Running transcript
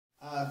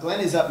Glenn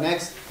is up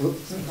next.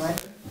 Oops.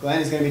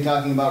 Glenn is going to be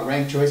talking about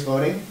ranked choice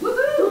voting.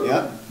 Woohoo!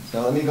 Yep.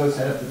 So let me go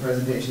set up the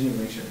presentation and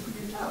make sure.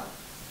 Oh,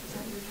 is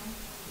that your turn?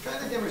 Try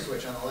the dimmer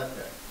switch on the left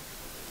there.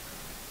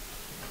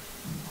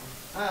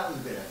 That was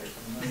a bit epic.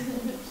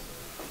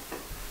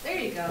 There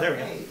you go. There we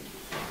go. Hey.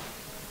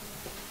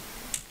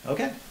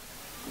 Okay.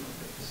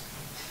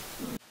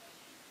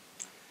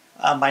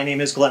 My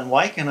name is Glenn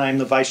Wiech, and I'm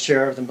the Vice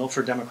Chair of the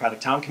Milford Democratic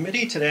Town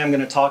Committee. Today I'm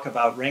going to talk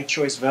about ranked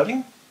choice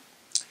voting.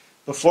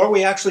 Before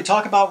we actually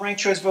talk about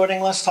ranked choice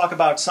voting, let's talk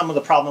about some of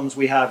the problems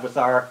we have with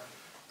our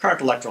current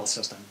electoral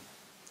system.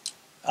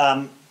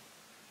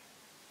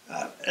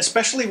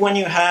 Especially when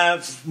you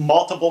have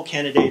multiple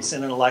candidates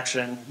in an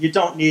election, you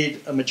don't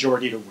need a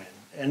majority to win.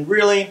 And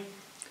really,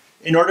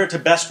 in order to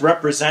best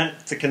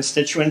represent the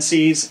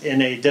constituencies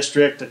in a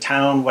district, a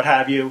town, what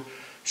have you,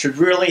 should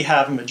really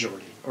have a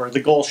majority, or the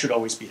goal should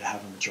always be to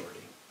have a majority.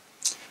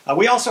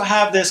 We also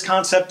have this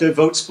concept of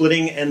vote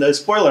splitting and the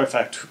spoiler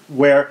effect,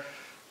 where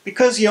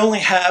because you only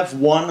have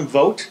one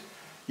vote,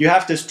 you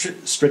have to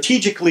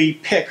strategically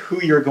pick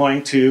who you're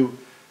going to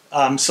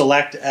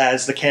select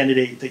as the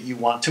candidate that you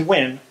want to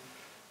win.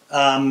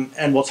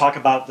 And we'll talk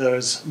about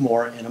those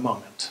more in a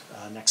moment.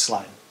 Next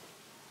slide.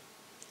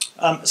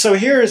 So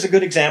here is a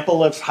good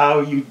example of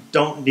how you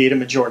don't need a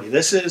majority.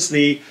 This is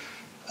the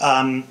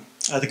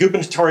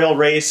gubernatorial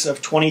race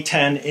of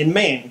 2010 in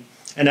Maine.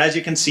 And as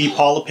you can see,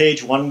 Paul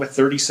LePage won with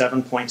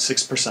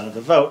 37.6% of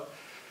the vote.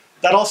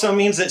 That also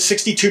means that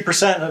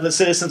 62% of the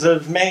citizens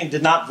of Maine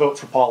did not vote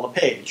for Paul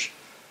LePage.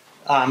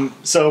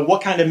 So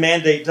what kind of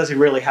mandate does he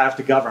really have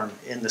to govern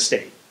in the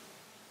state?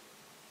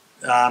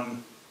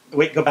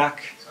 Wait, go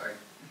back. Sorry.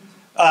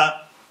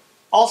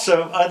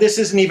 Also, this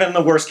isn't even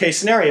the worst case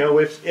scenario.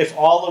 If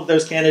all of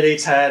those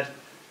candidates had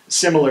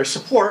similar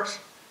support,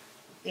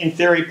 in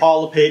theory,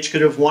 Paul LePage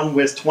could have won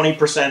with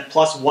 20%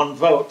 plus one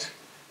vote,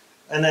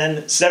 and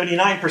then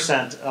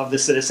 79% of the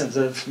citizens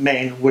of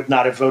Maine would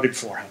not have voted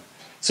for him.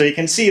 So you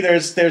can see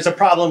there's a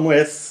problem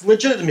with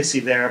legitimacy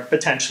there,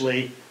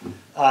 potentially,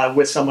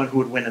 with someone who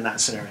would win in that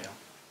scenario.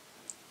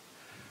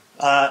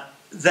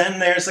 Then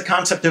there's the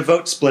concept of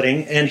vote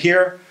splitting, and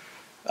here,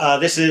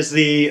 this is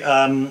the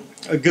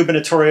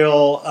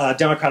gubernatorial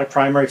Democratic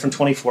primary from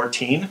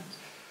 2014.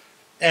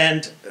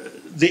 And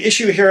the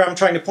issue here I'm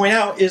trying to point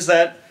out is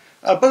that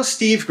both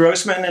Steve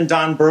Grossman and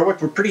Don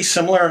Berwick were pretty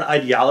similar in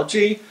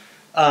ideology,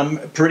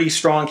 pretty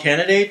strong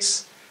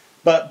candidates.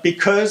 But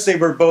because they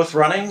were both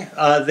running,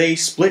 they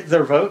split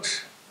their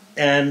vote,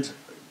 and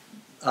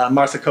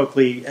Martha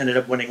Coakley ended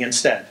up winning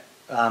instead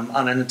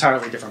on an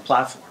entirely different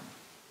platform.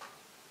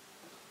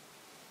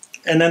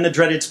 And then the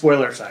dreaded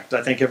spoiler effect.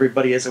 I think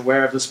everybody is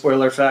aware of the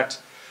spoiler effect.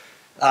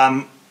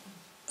 In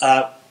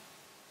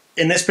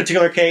this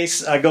particular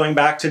case, going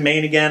back to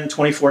Maine again,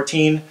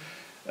 2014,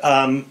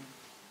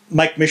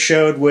 Mike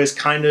Michaud was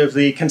kind of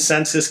the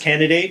consensus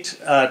candidate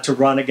to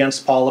run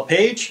against Paul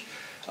LePage.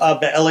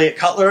 But Elliot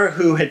Cutler,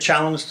 who had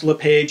challenged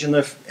LePage in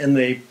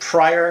the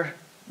prior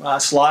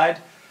slide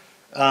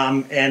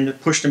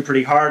and pushed him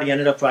pretty hard, he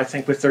ended up, I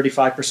think, with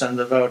 35% of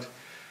the vote.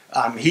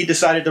 He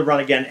decided to run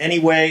again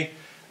anyway.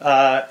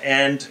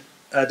 And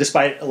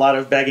despite a lot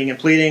of begging and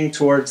pleading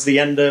towards the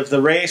end of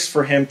the race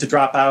for him to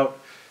drop out,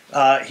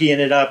 he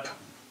ended up,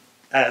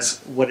 as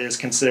what is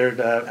considered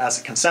as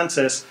a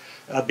consensus,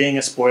 being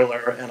a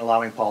spoiler and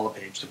allowing Paul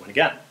LePage to win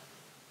again.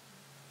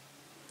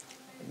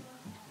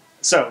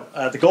 So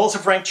the goals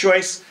of ranked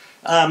choice,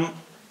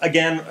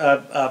 again,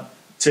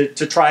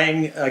 to try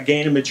and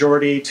gain a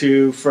majority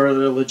to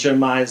further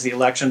legitimize the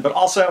election, but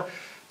also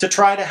to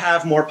try to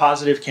have more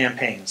positive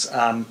campaigns.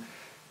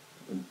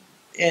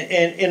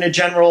 In a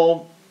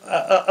general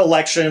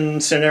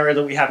election scenario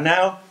that we have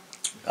now,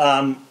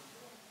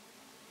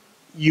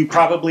 you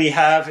probably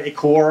have a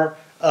core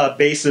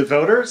base of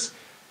voters,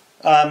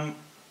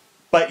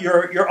 but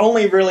you're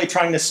only really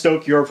trying to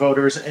stoke your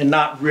voters and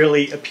not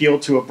really appeal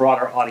to a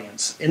broader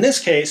audience. In this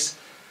case,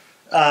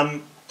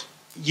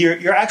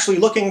 you're actually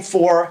looking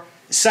for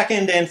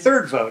second and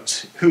third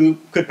votes who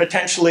could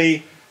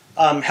potentially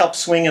help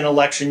swing an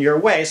election your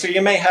way. So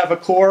you may have a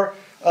core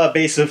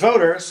base of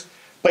voters,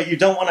 but you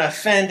don't want to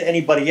offend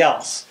anybody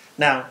else.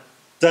 Now,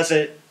 does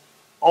it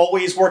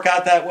always work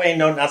out that way?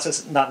 No,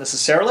 not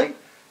necessarily.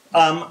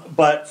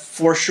 But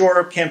for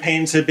sure,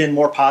 campaigns have been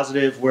more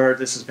positive where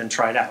this has been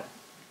tried out.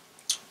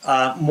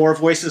 More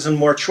voices and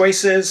more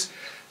choices.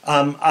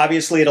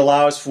 Obviously, it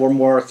allows for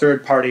more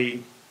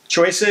third-party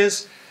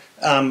choices.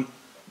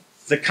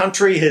 The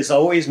country has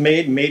always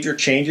made major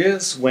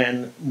changes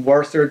when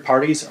more third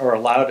parties are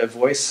allowed a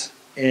voice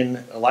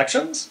in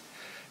elections.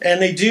 And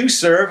they do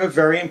serve a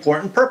very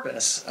important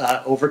purpose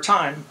over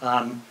time.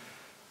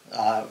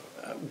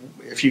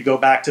 If you go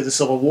back to the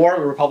Civil War,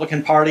 the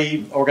Republican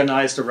Party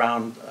organized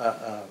around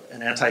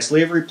an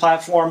anti-slavery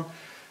platform.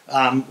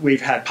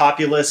 We've had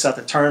populists at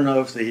the turn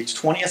of the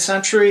 20th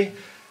century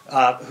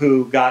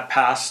who got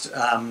past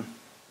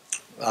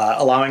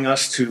allowing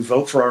us to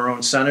vote for our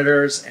own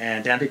senators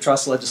and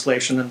antitrust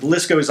legislation, and the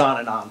list goes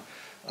on,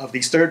 of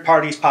these third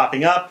parties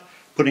popping up,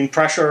 putting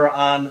pressure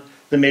on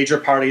the major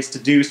parties to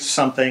do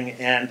something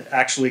and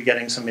actually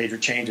getting some major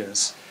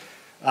changes.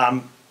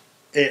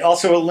 It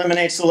also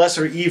eliminates the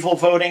lesser evil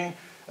voting.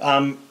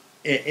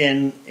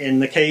 In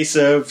the case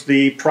of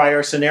the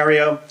prior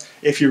scenario,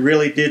 if you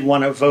really did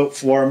want to vote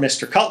for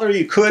Mr. Cutler,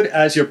 you could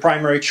as your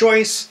primary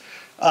choice,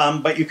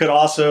 but you could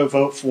also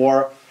vote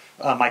for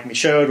Mike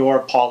Michaud or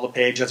Paul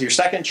LePage as your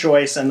second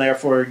choice, and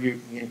therefore you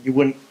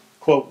wouldn't,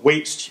 quote,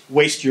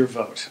 waste your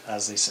vote,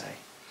 as they say.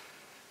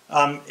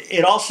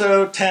 It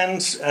also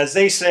tends, as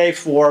they say,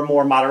 for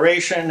more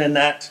moderation, in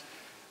that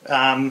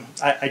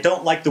I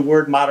don't like the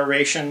word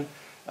moderation.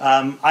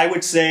 I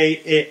would say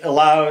it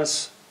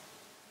allows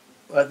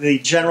the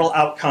general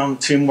outcome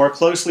to more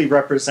closely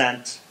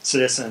represent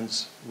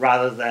citizens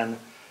rather than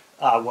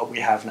what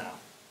we have now.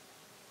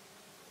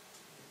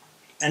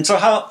 And so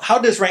how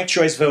does ranked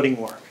choice voting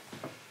work?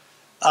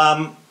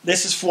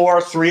 This is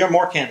for 3 or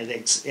more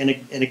candidates in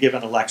a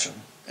given election.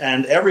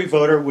 And every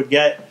voter would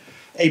get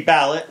a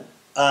ballot,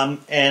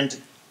 and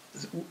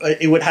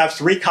it would have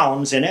 3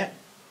 columns in it.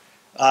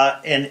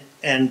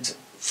 And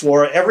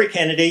for every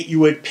candidate, you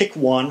would pick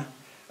one.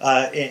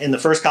 In the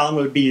first column,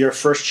 it would be your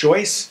first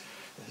choice.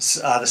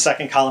 The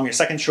second column, your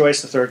second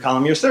choice. The third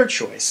column, your third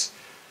choice.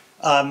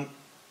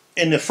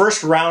 In the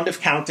first round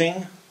of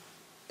counting,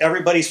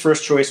 everybody's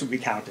first choice would be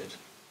counted.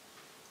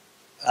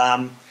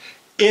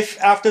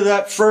 If after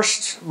that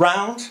first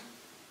round,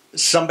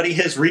 somebody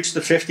has reached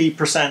the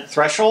 50%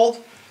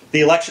 threshold,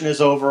 the election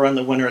is over and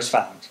the winner is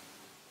found.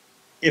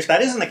 If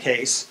that isn't the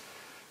case,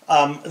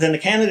 then the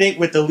candidate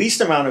with the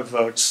least amount of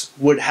votes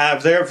would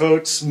have their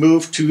votes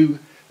moved to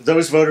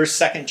those voters'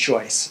 second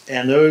choice,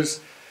 and those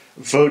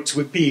votes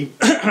would be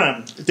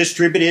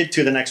distributed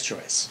to the next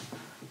choice.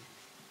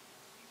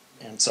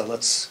 And so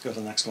let's go to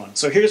the next one.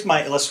 So here's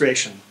my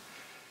illustration.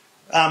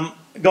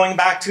 Going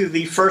back to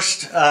the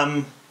first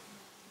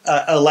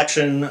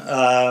election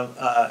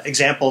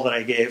example that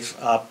I gave,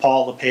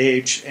 Paul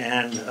LePage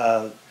and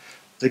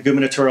the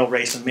gubernatorial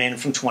race in Maine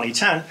from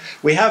 2010,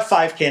 we have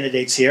 5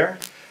 candidates here.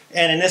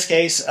 And in this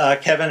case,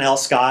 Kevin L.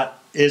 Scott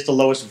is the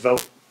lowest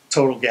vote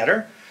total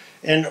getter.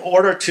 In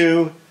order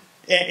to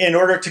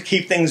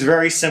keep things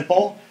very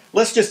simple,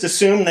 let's just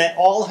assume that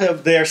all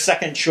of their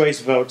second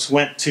choice votes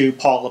went to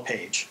Paul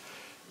LePage.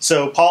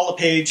 So Paul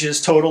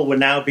LePage's total would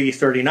now be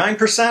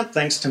 39%,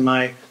 thanks to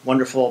my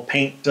wonderful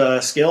paint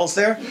skills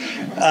there.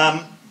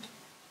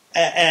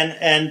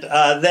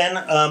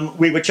 Then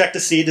we would check to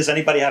see, does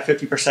anybody have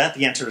 50%?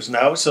 The answer is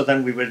no, so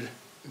then we would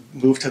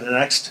move to the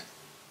next.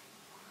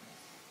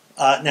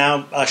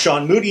 Now,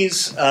 Sean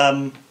Moody's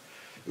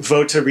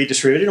votes are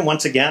redistributed, and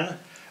once again,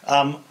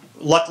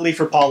 luckily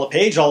for Paul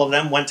LePage, all of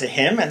them went to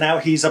him, and now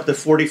he's up to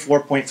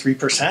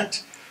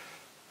 44.3%.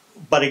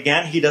 But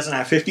again, he doesn't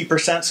have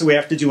 50%, so we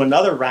have to do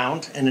another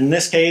round. And in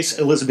this case,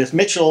 Elizabeth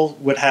Mitchell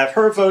would have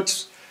her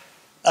votes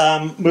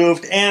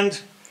moved,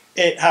 and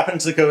it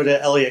happens to go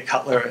to Elliot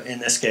Cutler in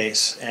this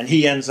case, and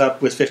he ends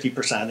up with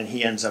 50%, and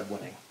he ends up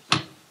winning.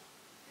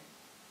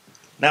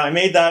 Now, I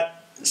made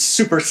that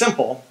super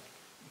simple,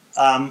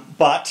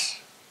 but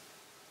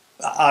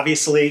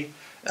obviously,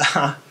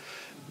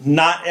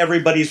 not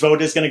everybody's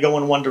vote is going to go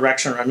in one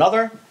direction or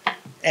another,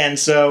 and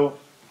so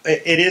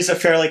it is a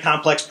fairly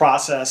complex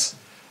process.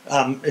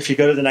 If you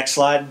go to the next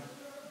slide.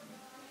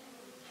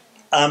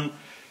 One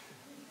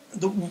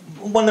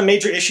of the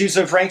major issues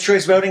of ranked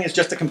choice voting is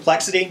just the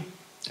complexity,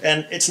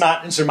 and it's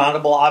not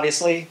insurmountable,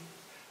 obviously,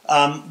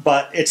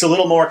 but it's a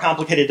little more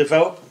complicated to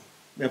vote.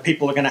 You know,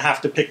 people are going to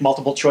have to pick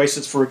multiple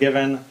choices for a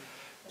given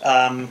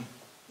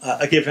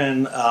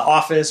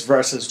office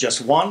versus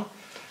just one.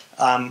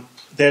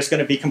 There's going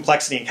to be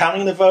complexity in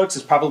counting the votes.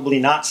 It's probably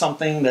not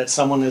something that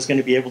someone is going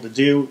to be able to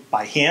do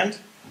by hand.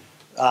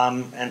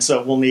 And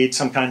so we'll need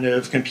some kind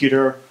of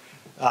computer,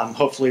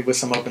 hopefully with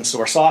some open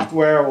source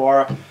software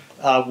or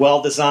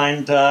well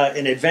designed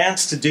in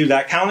advance to do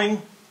that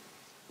counting.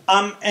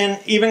 And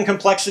even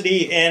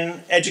complexity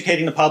in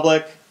educating the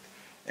public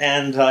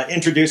and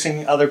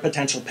introducing other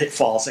potential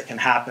pitfalls that can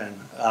happen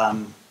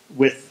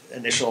with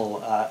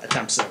initial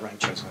attempts at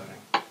ranked choice voting.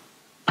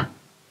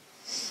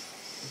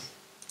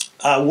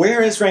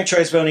 Where is ranked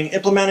choice voting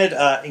implemented?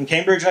 In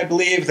Cambridge, I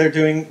believe. They're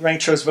doing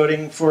ranked choice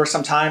voting for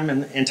some time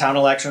in town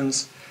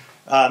elections.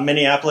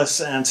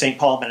 Minneapolis and St.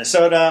 Paul,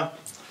 Minnesota.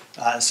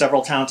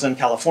 Several towns in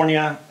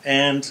California.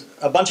 And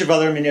a bunch of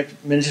other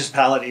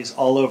municipalities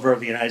all over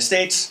the United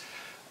States.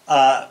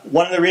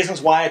 One of the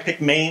reasons why I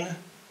picked Maine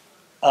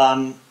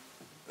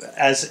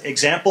as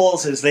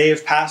examples is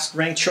they've passed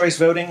ranked choice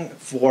voting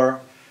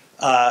for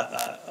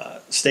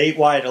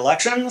statewide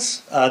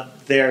elections.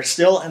 They're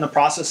still in the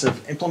process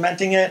of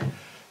implementing it.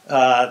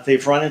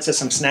 They've run into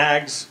some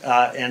snags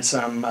and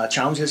some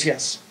challenges,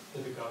 yes?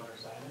 Did the governor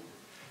sign it?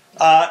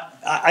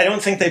 I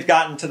don't think they've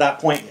gotten to that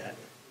point yet.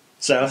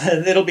 So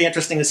it'll be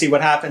interesting to see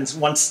what happens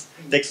once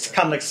they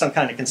come to some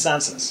kind of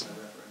consensus.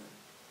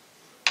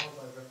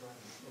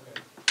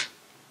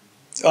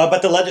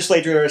 But the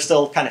legislature is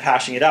still kind of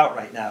hashing it out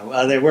right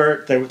now. There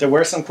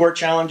were some court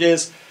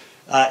challenges.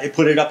 It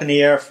put it up in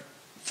the air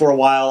for a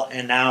while,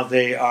 and now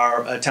they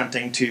are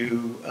attempting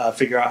to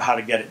figure out how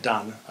to get it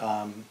done.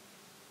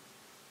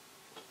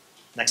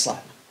 Next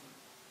slide.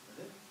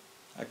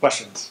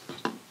 Questions?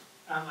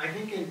 I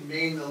think in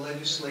Maine, the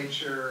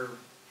legislature,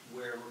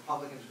 where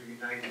Republicans were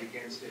united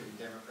against it and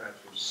Democrats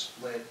were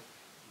split,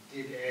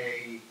 did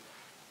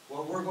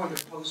well, we're going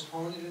to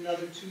postpone it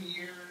another 2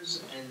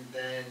 years and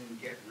then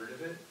get rid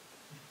of it.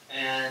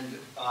 And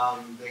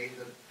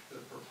the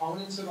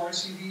proponents of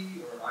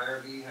RCV or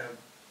IRV have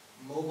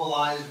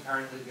mobilized.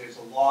 Apparently there's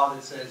a law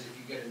that says if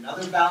you get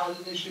another ballot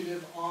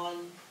initiative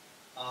on,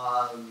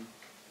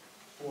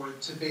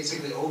 to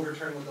basically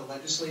overturn what the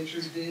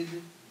legislature did,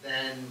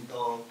 then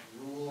the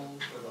rule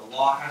or the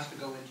law has to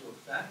go into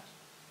effect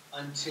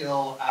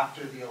until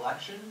after the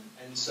election.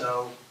 And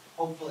so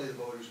hopefully the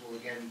voters will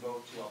again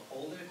vote to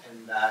uphold it,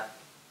 and that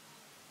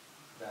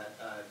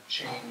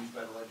change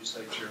by the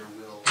legislature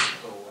will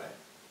go away.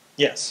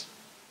 Yes.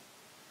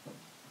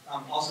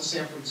 Also,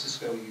 San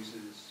Francisco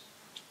uses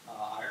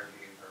IRV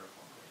in her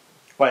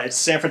phone. Well, it's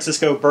San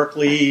Francisco,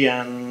 Berkeley,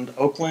 and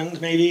Oakland,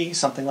 maybe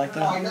something like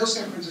that. I know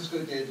San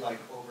Francisco did like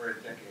over a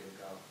decade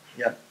ago.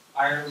 Yep.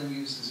 Ireland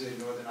uses it.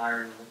 Northern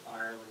Ireland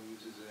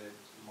uses it.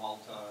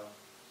 Malta.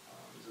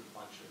 There's a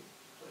bunch of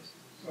places.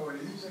 So are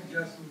you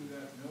suggesting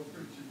that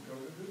Milford should go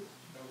to this?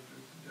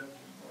 Milford's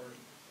suggestion, or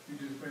you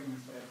just bring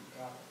this up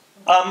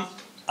to topic?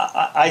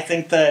 I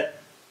think that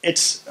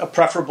it's a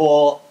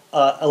preferable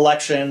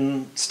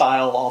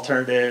election-style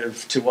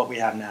alternative to what we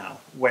have now,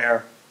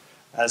 where,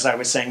 as I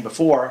was saying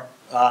before,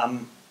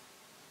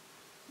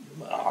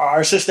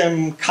 our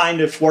system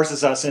kind of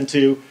forces us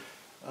into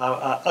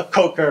a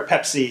Coke or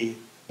Pepsi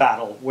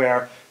battle,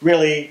 where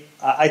really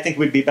I think it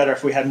would be better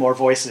if we had more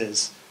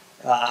voices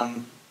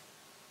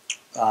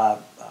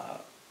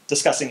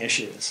discussing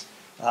issues.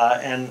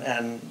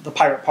 And the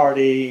Pirate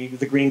Party,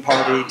 the Green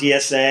Party,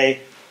 DSA,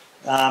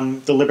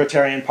 the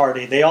Libertarian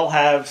Party, they all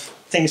have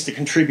things to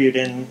contribute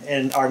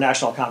in our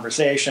national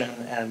conversation,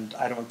 and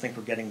I don't think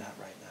we're getting that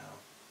right now.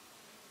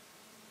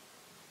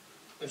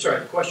 I'm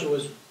sorry, the question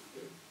was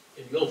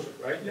in Milford,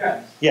 right?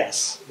 Yes.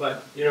 Yes.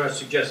 But you're not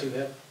suggesting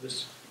that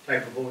this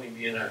type of voting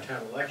be in our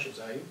town elections,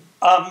 are you?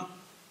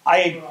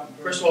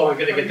 First of all, we're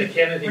going to get the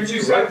candidates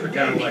to run for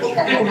town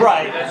elections.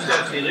 Right.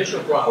 That's the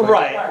initial problem.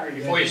 Right.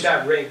 Before you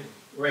start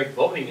rank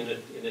voting in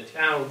a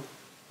town,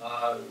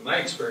 in my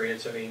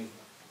experience, I mean,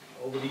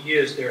 over the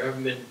years, there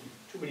haven't been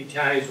too many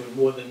times when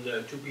more than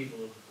 2 people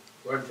have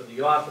run for the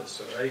office,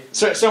 all right?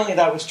 So certainly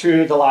that was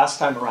true the last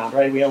time around,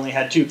 right? We only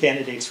had 2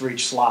 candidates for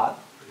each slot.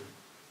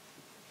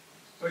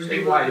 So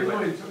you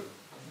really took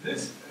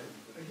this,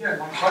 again,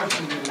 my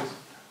question is,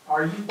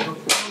 are you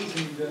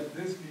proposing that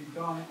this be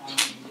done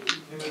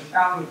in the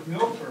town of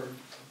Milford?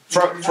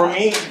 For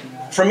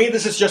me,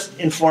 this is just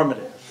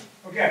informative.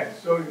 Okay,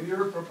 so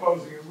you're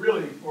proposing it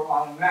really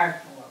on a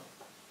national level.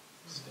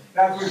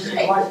 That's what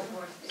you'd like,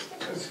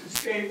 a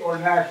state or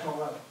national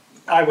level.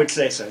 I would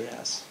say so,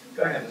 yes.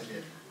 Go ahead.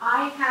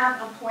 I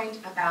have a point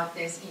about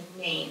this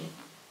in Maine.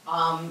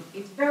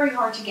 It's very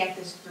hard to get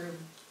this through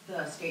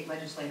the state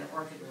legislature,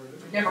 or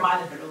never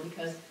mind the federal,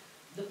 because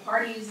the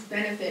parties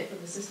benefit from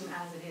the system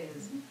as it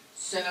is.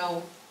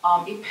 So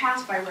it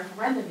passed by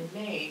referendum in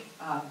May,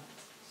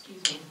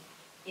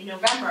 in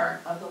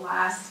November of the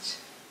last,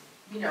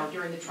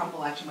 during the Trump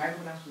election where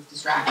everyone else was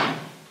distracted.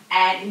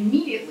 And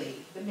immediately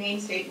the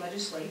Maine state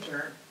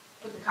legislature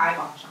put the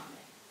kibosh on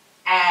it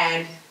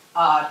and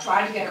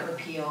tried to get it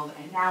repealed,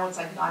 and now it's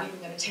like not even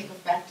going to take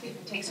effect, if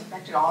it takes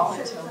effect at all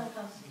until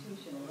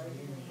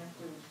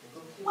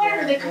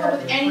whatever, they come up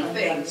with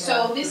anything.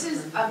 So this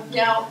is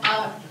now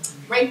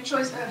ranked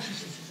choice,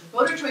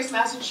 voter choice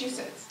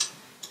Massachusetts.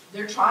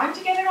 They're trying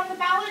to get it on the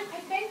ballot, I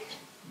think.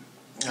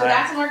 So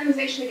that's an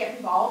organization to get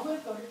involved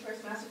with, Voter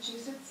Choice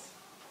Massachusetts.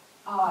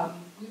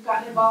 We've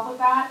gotten involved with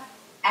that,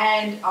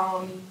 and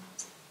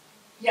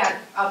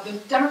the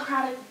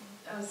Democratic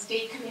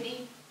State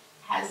Committee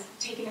has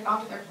taken it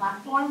onto their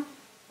platform,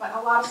 but a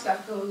lot of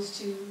stuff goes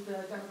to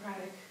the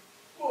Democratic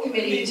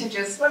Committee to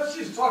just... Let's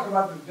just talk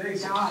about the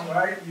basics,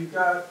 right? You've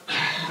got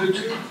the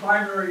 2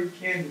 primary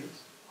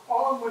candidates.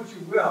 Call them what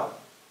you will.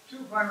 2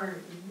 primary...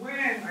 When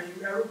are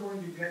you ever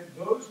going to get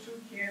those 2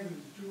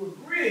 candidates to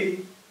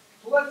agree?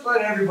 So let's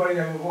let everybody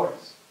have a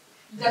voice.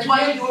 That's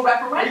why you do a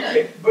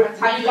referendum. That's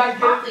how you got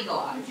pot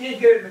legalized. You can't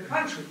get it in the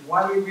country.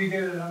 Why would we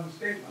get it on the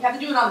state level? You have to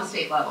do it on the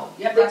state level.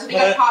 That's what we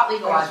got pot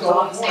legalized,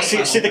 on the state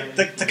level. See,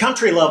 the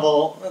country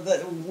level,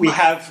 we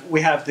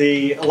have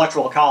the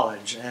Electoral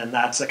College, and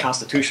that's a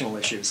constitutional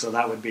issue, so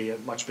that would be a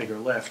much bigger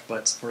lift.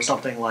 But for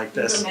something like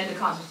this, amend the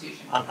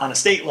Constitution. On a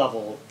state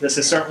level, this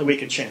is certainly we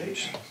could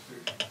change.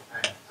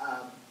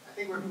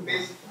 I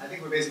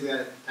think we're basically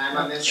out of time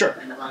on this. Sure.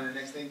 And on to the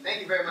next thing.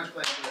 Thank you very much,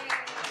 Glenn.